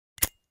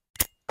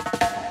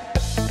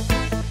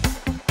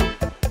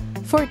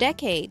For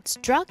decades,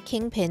 drug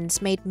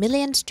kingpins made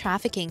millions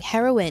trafficking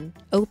heroin,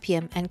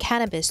 opium, and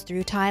cannabis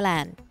through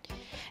Thailand.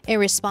 In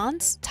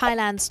response,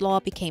 Thailand's law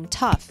became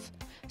tough.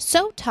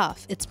 So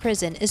tough, its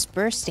prison is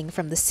bursting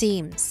from the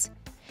seams.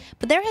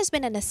 But there has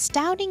been an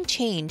astounding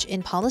change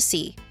in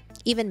policy.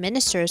 Even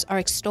ministers are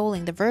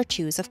extolling the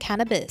virtues of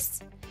cannabis.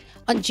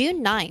 On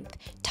June 9th,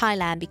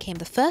 Thailand became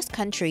the first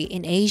country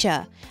in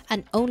Asia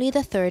and only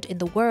the third in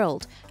the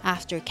world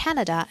after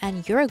Canada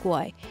and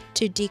Uruguay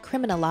to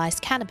decriminalize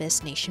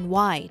cannabis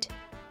nationwide.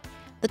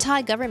 The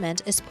Thai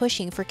government is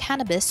pushing for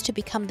cannabis to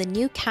become the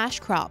new cash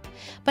crop,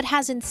 but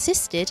has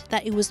insisted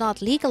that it was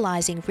not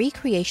legalizing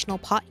recreational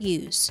pot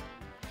use.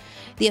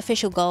 The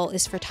official goal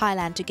is for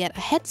Thailand to get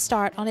a head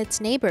start on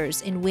its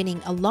neighbors in winning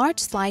a large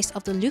slice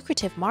of the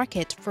lucrative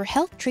market for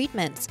health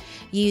treatments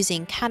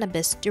using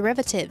cannabis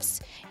derivatives,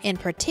 in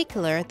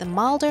particular the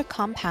milder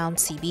compound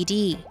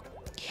CBD.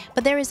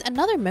 But there is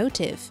another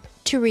motive: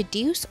 to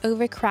reduce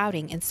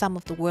overcrowding in some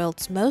of the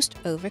world's most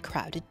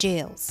overcrowded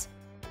jails.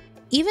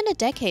 Even a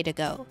decade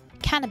ago,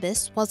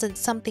 cannabis wasn't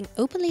something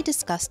openly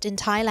discussed in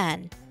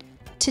Thailand.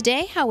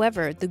 Today,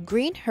 however, the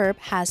green herb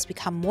has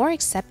become more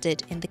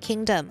accepted in the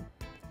kingdom.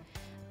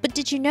 But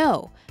did you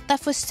know that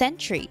for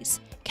centuries,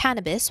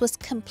 cannabis was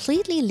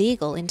completely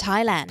legal in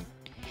Thailand?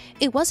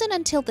 It wasn't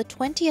until the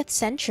 20th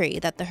century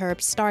that the herb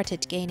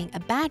started gaining a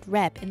bad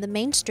rep in the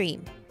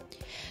mainstream.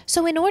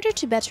 So in order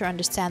to better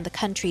understand the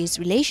country's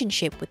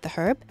relationship with the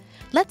herb,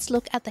 let's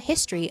look at the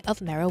history of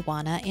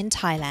marijuana in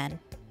Thailand.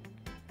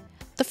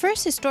 The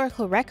first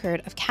historical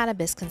record of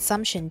cannabis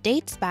consumption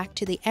dates back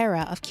to the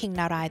era of King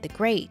Narai the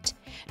Great,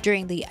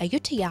 during the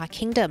Ayutthaya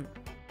Kingdom.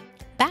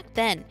 Back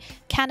then,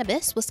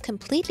 cannabis was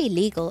completely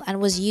legal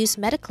and was used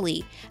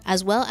medically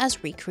as well as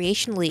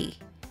recreationally.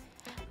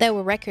 There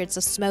were records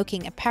of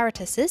smoking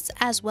apparatuses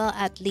as well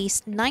as at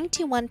least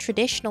 91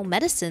 traditional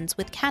medicines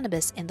with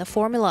cannabis in the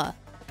formula.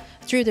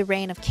 Through the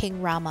reign of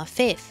King Rama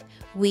V,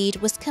 weed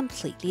was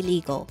completely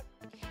legal.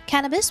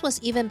 Cannabis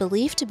was even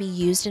believed to be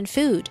used in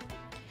food.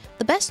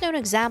 The best-known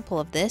example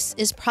of this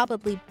is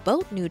probably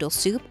boat noodle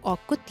soup or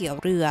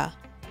kutiao rua.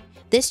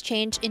 This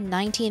changed in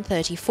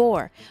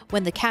 1934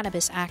 when the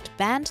Cannabis Act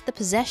banned the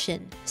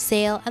possession,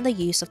 sale, and the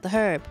use of the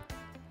herb.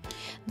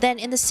 Then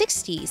in the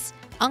 60s,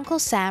 Uncle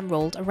Sam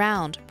rolled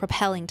around,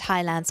 propelling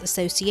Thailand's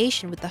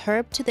association with the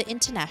herb to the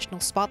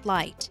international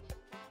spotlight.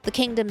 The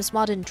kingdom's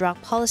modern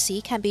drug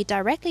policy can be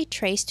directly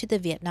traced to the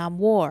Vietnam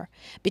War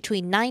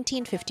between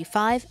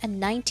 1955 and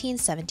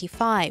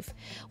 1975,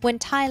 when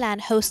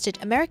Thailand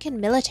hosted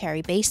American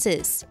military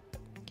bases.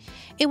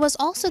 It was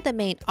also the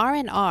main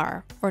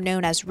R&R, or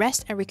known as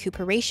rest and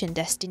recuperation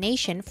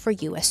destination for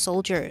U.S.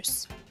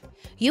 soldiers.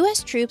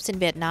 U.S. troops in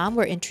Vietnam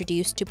were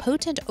introduced to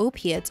potent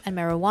opiates and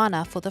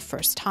marijuana for the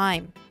first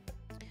time.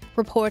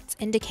 Reports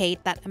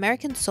indicate that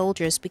American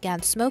soldiers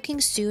began smoking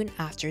soon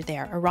after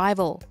their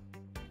arrival.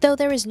 Though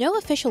there is no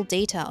official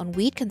data on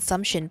weed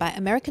consumption by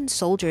American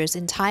soldiers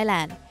in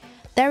Thailand,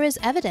 there is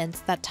evidence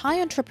that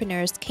Thai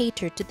entrepreneurs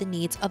cater to the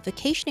needs of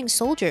vacationing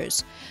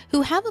soldiers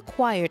who have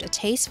acquired a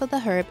taste for the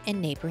herb in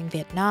neighboring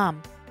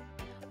Vietnam.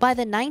 By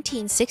the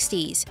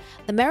 1960s,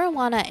 the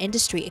marijuana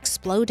industry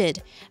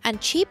exploded and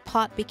cheap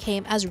pot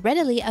became as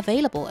readily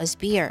available as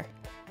beer.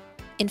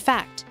 In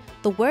fact,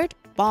 the word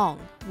bong,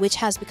 which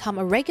has become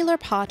a regular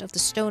part of the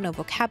stoner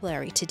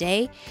vocabulary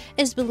today,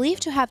 is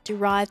believed to have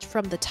derived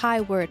from the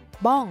Thai word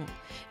bong,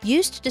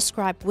 used to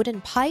describe wooden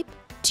pipe,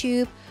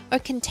 tube, or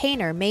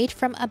container made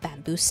from a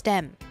bamboo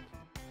stem.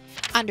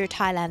 Under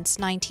Thailand's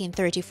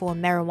 1934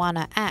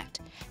 Marijuana Act,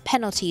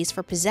 penalties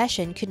for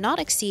possession could not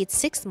exceed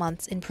 6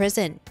 months in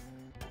prison.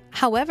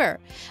 However,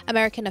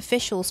 American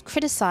officials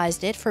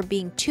criticized it for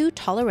being too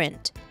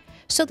tolerant.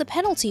 So the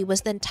penalty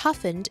was then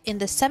toughened in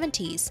the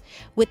 70s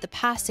with the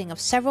passing of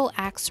several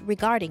acts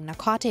regarding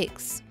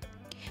narcotics.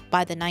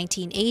 By the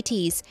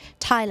 1980s,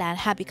 Thailand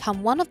had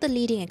become one of the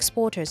leading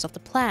exporters of the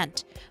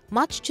plant,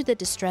 much to the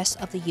distress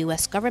of the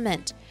US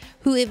government,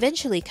 who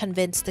eventually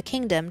convinced the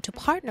kingdom to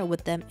partner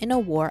with them in a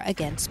war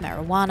against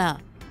marijuana.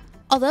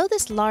 Although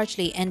this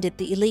largely ended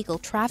the illegal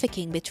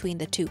trafficking between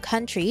the two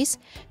countries,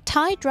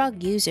 Thai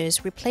drug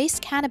users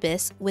replaced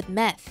cannabis with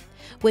meth,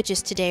 which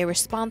is today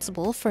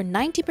responsible for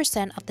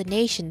 90% of the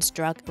nation's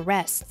drug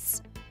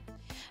arrests.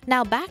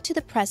 Now back to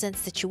the present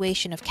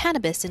situation of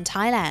cannabis in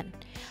Thailand.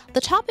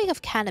 The topic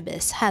of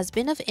cannabis has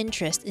been of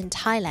interest in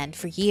Thailand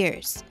for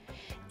years.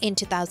 In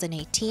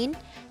 2018,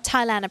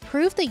 Thailand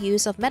approved the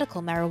use of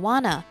medical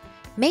marijuana,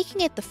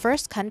 making it the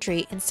first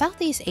country in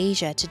Southeast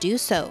Asia to do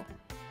so.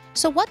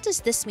 So what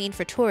does this mean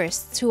for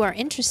tourists who are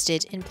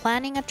interested in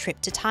planning a trip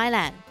to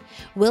Thailand?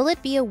 Will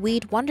it be a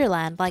weed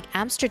wonderland like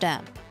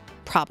Amsterdam?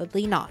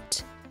 Probably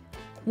not.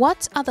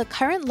 What are the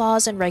current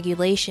laws and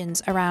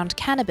regulations around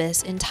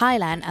cannabis in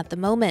Thailand at the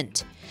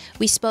moment?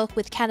 We spoke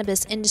with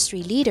cannabis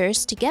industry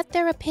leaders to get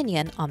their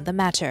opinion on the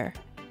matter.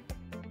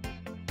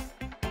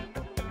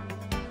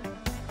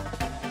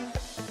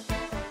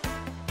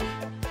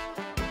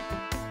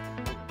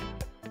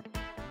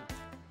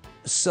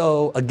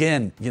 So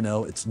again,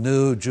 it's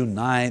new, June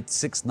 9th,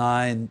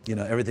 6/9,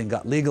 everything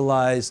got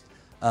legalized.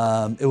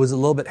 It was a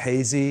little bit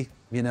hazy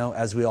you know,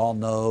 as we all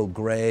know,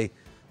 gray.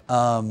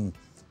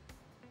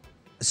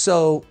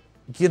 So,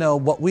 you know,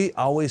 what we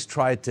always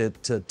tried to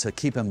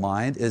keep in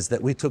mind is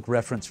that we took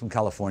reference from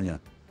California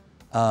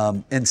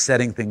in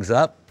setting things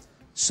up.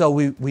 So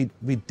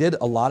we did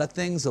a lot of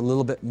things a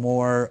little bit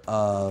more,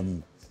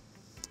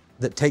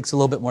 that takes a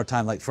little bit more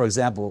time. Like, for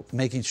example,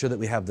 making sure that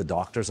we have the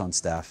doctors on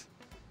staff,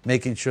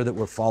 making sure that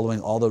we're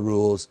following all the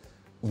rules,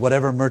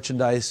 whatever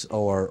merchandise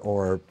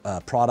or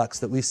products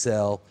that we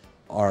sell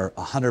are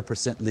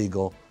 100%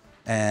 legal.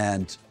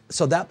 And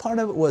so that part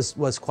of it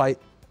was quite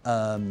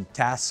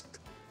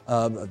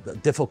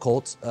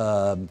difficult.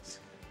 And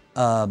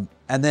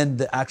then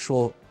the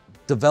actual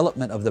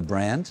development of the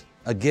brand,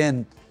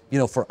 again, you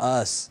know, for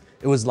us,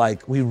 it was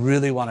like we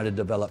really wanted to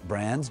develop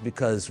brands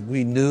because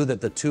we knew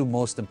that the two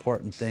most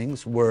important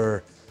things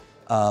were,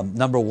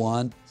 number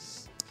one,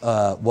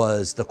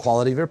 was the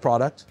quality of your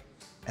product,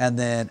 and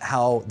then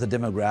how the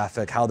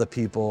demographic, how the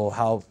people,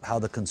 how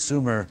the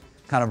consumer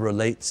kind of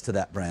relates to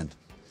that brand.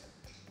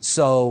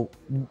 So,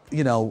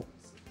 you know,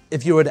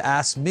 if you were to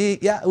ask me,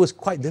 yeah, it was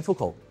quite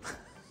difficult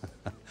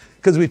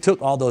because we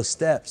took all those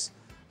steps.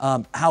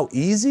 How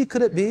easy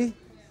could it be?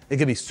 It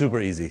could be super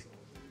easy.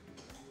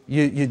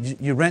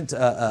 You rent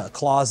a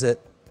closet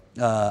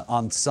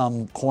on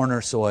some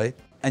corner soy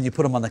and you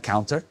put them on the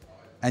counter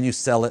and you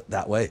sell it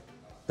that way.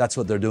 That's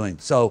what they're doing.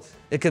 So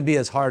it can be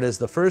as hard as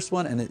the first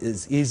one and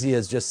as easy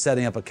as just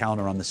setting up a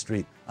counter on the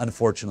street,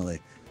 unfortunately.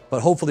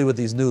 But hopefully with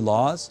these new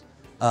laws,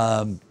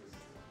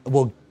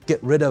 we'll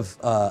get rid of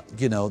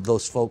you know,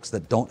 those folks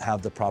that don't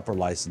have the proper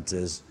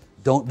licenses,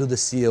 don't do the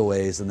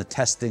COAs and the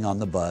testing on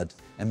the bud,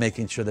 and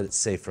making sure that it's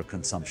safe for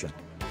consumption.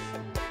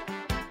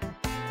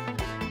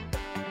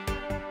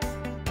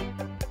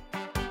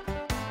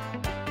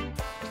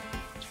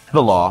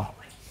 The law,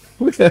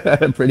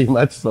 pretty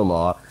much the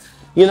law.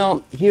 You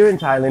know, here in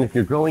Thailand, if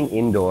you're growing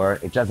indoor,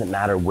 it doesn't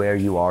matter where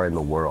you are in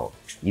the world.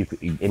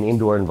 An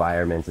indoor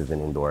environment is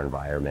an indoor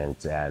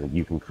environment, and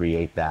you can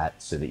create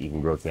that so that you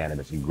can grow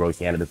cannabis. You can grow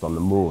cannabis on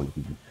the moon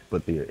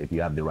if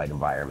you have the right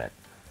environment.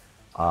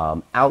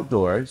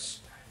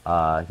 Outdoors,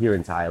 here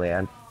in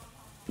Thailand,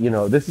 you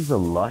know, this is a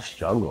lush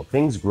jungle.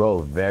 Things grow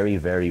very,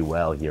 very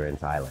well here in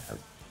Thailand.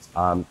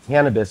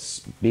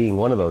 Cannabis being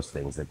one of those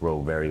things that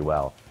grow very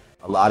well.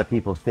 A lot of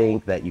people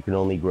think that you can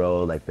only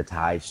grow like the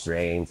Thai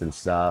strains and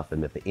stuff,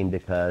 and that the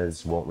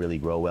indicas won't really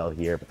grow well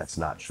here, but that's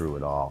not true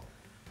at all.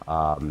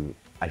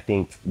 I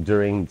think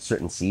during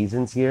certain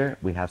seasons here,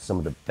 we have some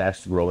of the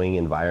best growing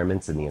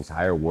environments in the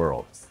entire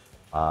world.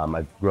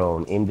 I've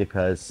grown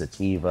indicas,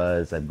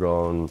 sativas, I've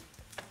grown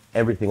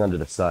everything under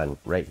the sun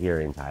right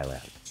here in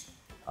Thailand.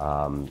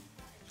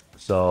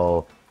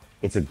 So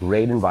it's a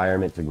great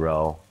environment to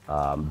grow.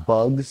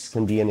 Bugs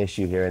can be an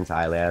issue here in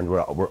Thailand.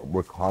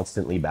 We're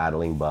constantly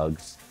battling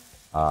bugs,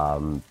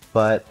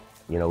 but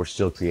you know, we're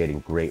still creating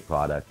great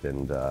product,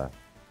 and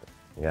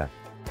yeah.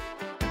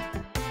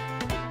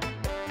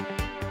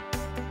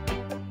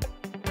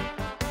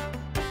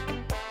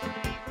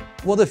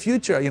 Well, the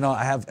future, you know,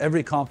 I have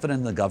every confidence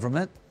in the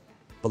government,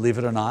 believe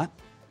it or not,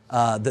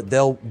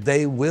 that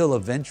they will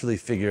eventually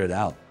figure it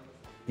out.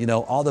 You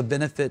know, all the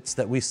benefits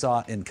that we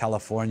saw in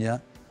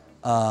California,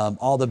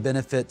 all the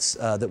benefits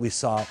that we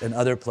saw in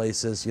other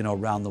places, you know,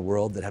 around the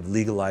world that have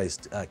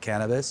legalized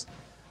cannabis,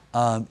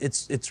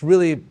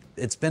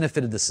 it's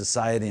benefited the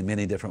society in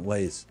many different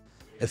ways.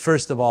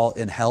 First of all,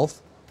 in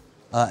health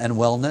and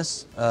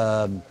wellness,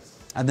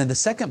 and then the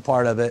second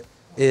part of it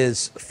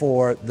is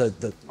for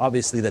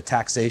obviously the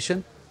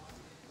taxation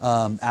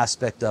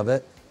aspect of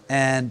it,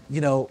 and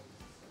you know,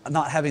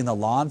 not having the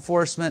law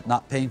enforcement,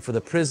 not paying for the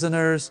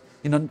prisoners,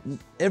 you know,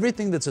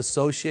 everything that's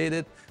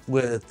associated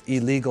with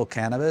illegal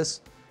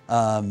cannabis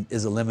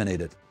is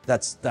eliminated.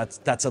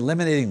 That's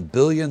eliminating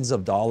billions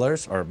of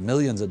dollars or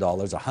millions of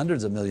dollars or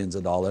hundreds of millions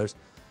of dollars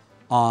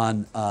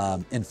on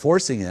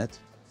enforcing it.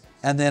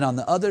 And then on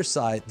the other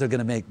side, they're going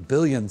to make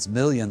billions,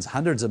 millions,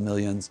 hundreds of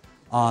millions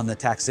on the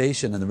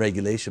taxation and the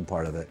regulation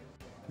part of it.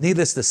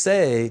 Needless to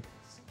say,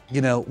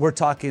 you know, we're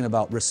talking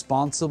about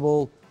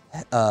responsible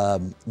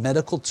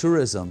medical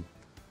tourism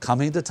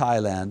coming to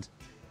Thailand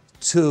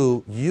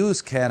to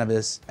use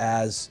cannabis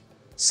as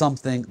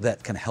something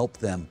that can help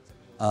them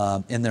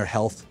in their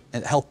health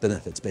and health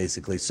benefits,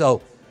 basically.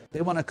 So they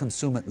want to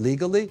consume it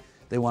legally.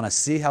 They want to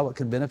see how it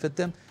can benefit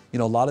them. You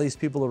know, a lot of these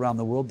people around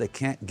the world, they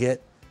can't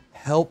get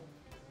help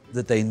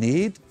that they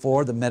need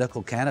for the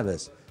medical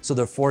cannabis. So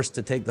they're forced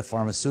to take the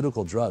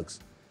pharmaceutical drugs.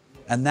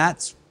 And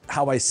that's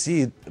how I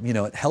see, you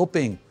know, it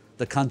helping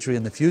the country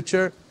in the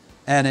future.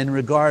 And in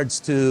regards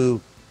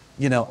to,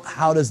 you know,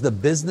 how does the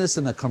business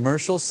and the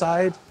commercial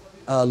side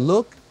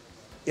look,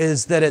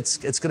 is that it's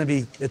going to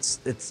be,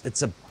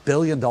 it's a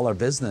billion-dollar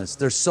business.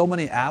 There's so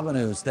many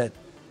avenues that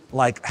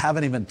like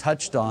haven't even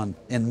touched on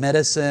in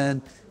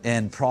medicine,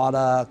 in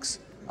products.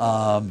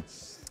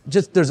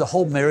 Just there's a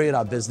whole myriad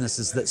of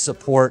businesses that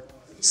support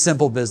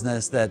simple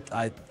business that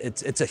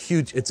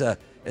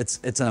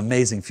it's an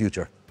amazing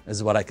future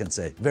is what I can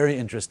say. Very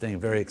interesting,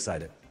 very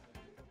excited.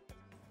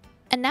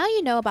 And now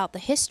you know about the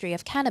history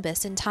of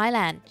cannabis in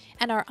Thailand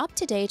and are up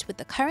to date with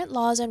the current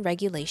laws and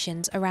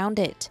regulations around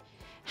it.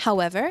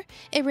 However,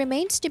 it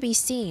remains to be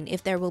seen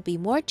if there will be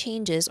more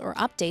changes or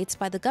updates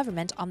by the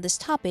government on this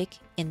topic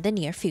in the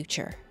near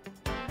future.